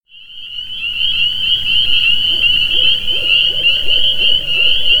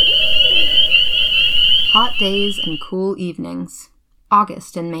days and cool evenings.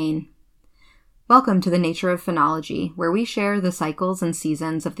 August in Maine. Welcome to the Nature of Phenology, where we share the cycles and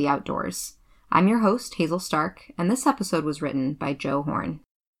seasons of the outdoors. I'm your host, Hazel Stark, and this episode was written by Joe Horn.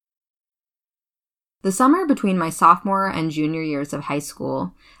 The summer between my sophomore and junior years of high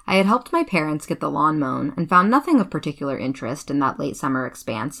school, I had helped my parents get the lawn mown and found nothing of particular interest in that late summer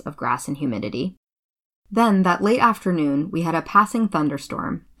expanse of grass and humidity. Then, that late afternoon, we had a passing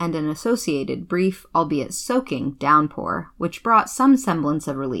thunderstorm and an associated brief, albeit soaking, downpour, which brought some semblance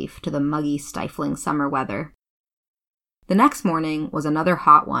of relief to the muggy, stifling summer weather. The next morning was another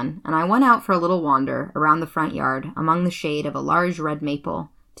hot one, and I went out for a little wander around the front yard among the shade of a large red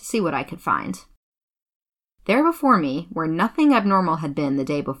maple to see what I could find. There before me, where nothing abnormal had been the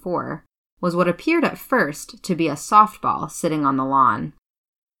day before, was what appeared at first to be a softball sitting on the lawn.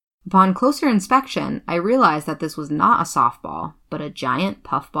 Upon closer inspection, I realized that this was not a softball, but a giant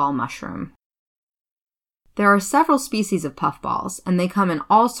puffball mushroom. There are several species of puffballs, and they come in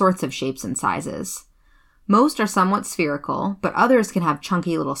all sorts of shapes and sizes. Most are somewhat spherical, but others can have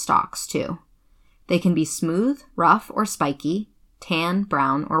chunky little stalks, too. They can be smooth, rough, or spiky, tan,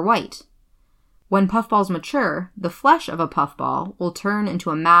 brown, or white. When puffballs mature, the flesh of a puffball will turn into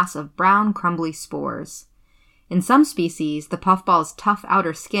a mass of brown, crumbly spores. In some species, the puffball's tough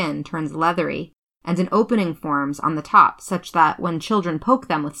outer skin turns leathery, and an opening forms on the top such that when children poke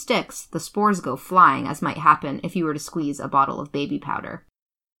them with sticks, the spores go flying, as might happen if you were to squeeze a bottle of baby powder.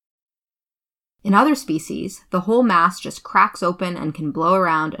 In other species, the whole mass just cracks open and can blow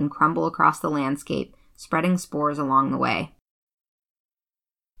around and crumble across the landscape, spreading spores along the way.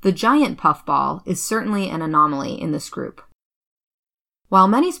 The giant puffball is certainly an anomaly in this group. While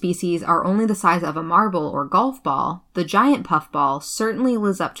many species are only the size of a marble or golf ball, the giant puffball certainly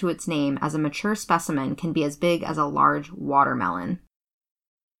lives up to its name, as a mature specimen can be as big as a large watermelon.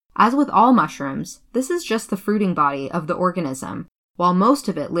 As with all mushrooms, this is just the fruiting body of the organism, while most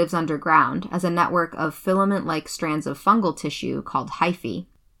of it lives underground as a network of filament-like strands of fungal tissue called hyphae.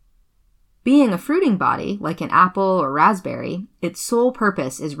 Being a fruiting body, like an apple or raspberry, its sole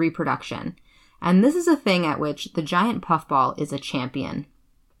purpose is reproduction, and this is a thing at which the giant puffball is a champion.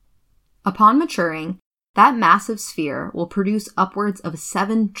 Upon maturing, that massive sphere will produce upwards of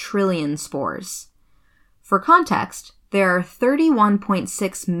 7 trillion spores. For context, there are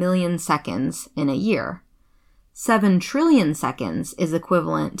 31.6 million seconds in a year. 7 trillion seconds is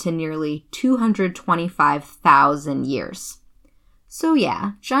equivalent to nearly 225,000 years. So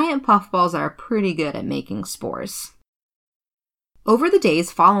yeah, giant puffballs are pretty good at making spores. Over the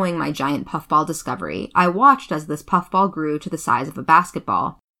days following my giant puffball discovery, I watched as this puffball grew to the size of a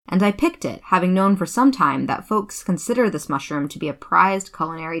basketball, and I picked it, having known for some time that folks consider this mushroom to be a prized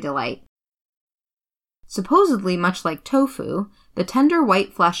culinary delight. Supposedly much like tofu, the tender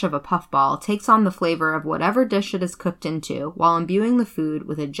white flesh of a puffball takes on the flavor of whatever dish it is cooked into while imbuing the food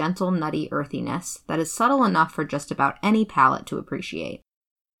with a gentle, nutty earthiness that is subtle enough for just about any palate to appreciate.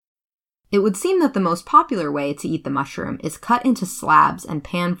 It would seem that the most popular way to eat the mushroom is cut into slabs and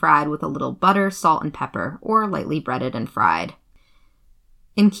pan-fried with a little butter, salt, and pepper, or lightly breaded and fried.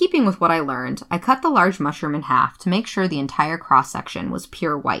 In keeping with what I learned, I cut the large mushroom in half to make sure the entire cross-section was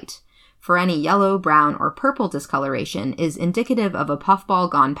pure white, for any yellow, brown, or purple discoloration is indicative of a puffball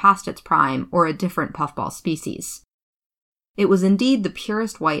gone past its prime or a different puffball species. It was indeed the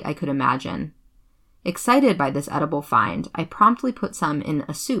purest white I could imagine. Excited by this edible find, I promptly put some in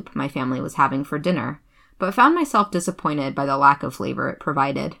a soup my family was having for dinner, but found myself disappointed by the lack of flavor it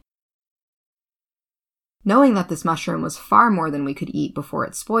provided. Knowing that this mushroom was far more than we could eat before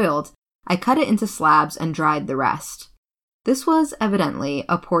it spoiled, I cut it into slabs and dried the rest. This was evidently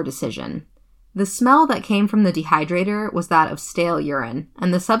a poor decision. The smell that came from the dehydrator was that of stale urine,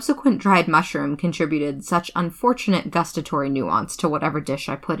 and the subsequent dried mushroom contributed such unfortunate gustatory nuance to whatever dish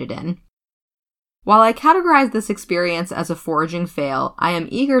I put it in. While I categorize this experience as a foraging fail, I am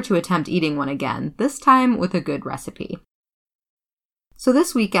eager to attempt eating one again, this time with a good recipe. So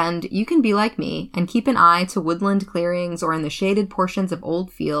this weekend, you can be like me and keep an eye to woodland clearings or in the shaded portions of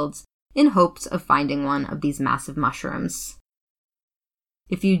old fields in hopes of finding one of these massive mushrooms.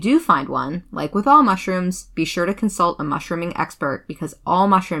 If you do find one, like with all mushrooms, be sure to consult a mushrooming expert because all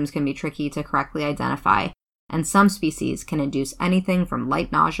mushrooms can be tricky to correctly identify, and some species can induce anything from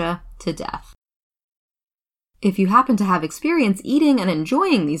light nausea to death. If you happen to have experience eating and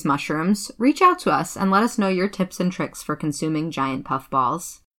enjoying these mushrooms, reach out to us and let us know your tips and tricks for consuming giant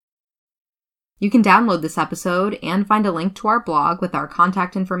puffballs. You can download this episode and find a link to our blog with our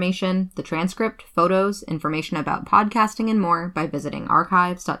contact information, the transcript, photos, information about podcasting, and more by visiting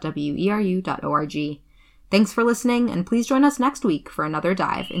archives.weru.org. Thanks for listening, and please join us next week for another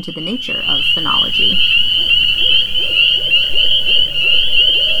dive into the nature of phenology.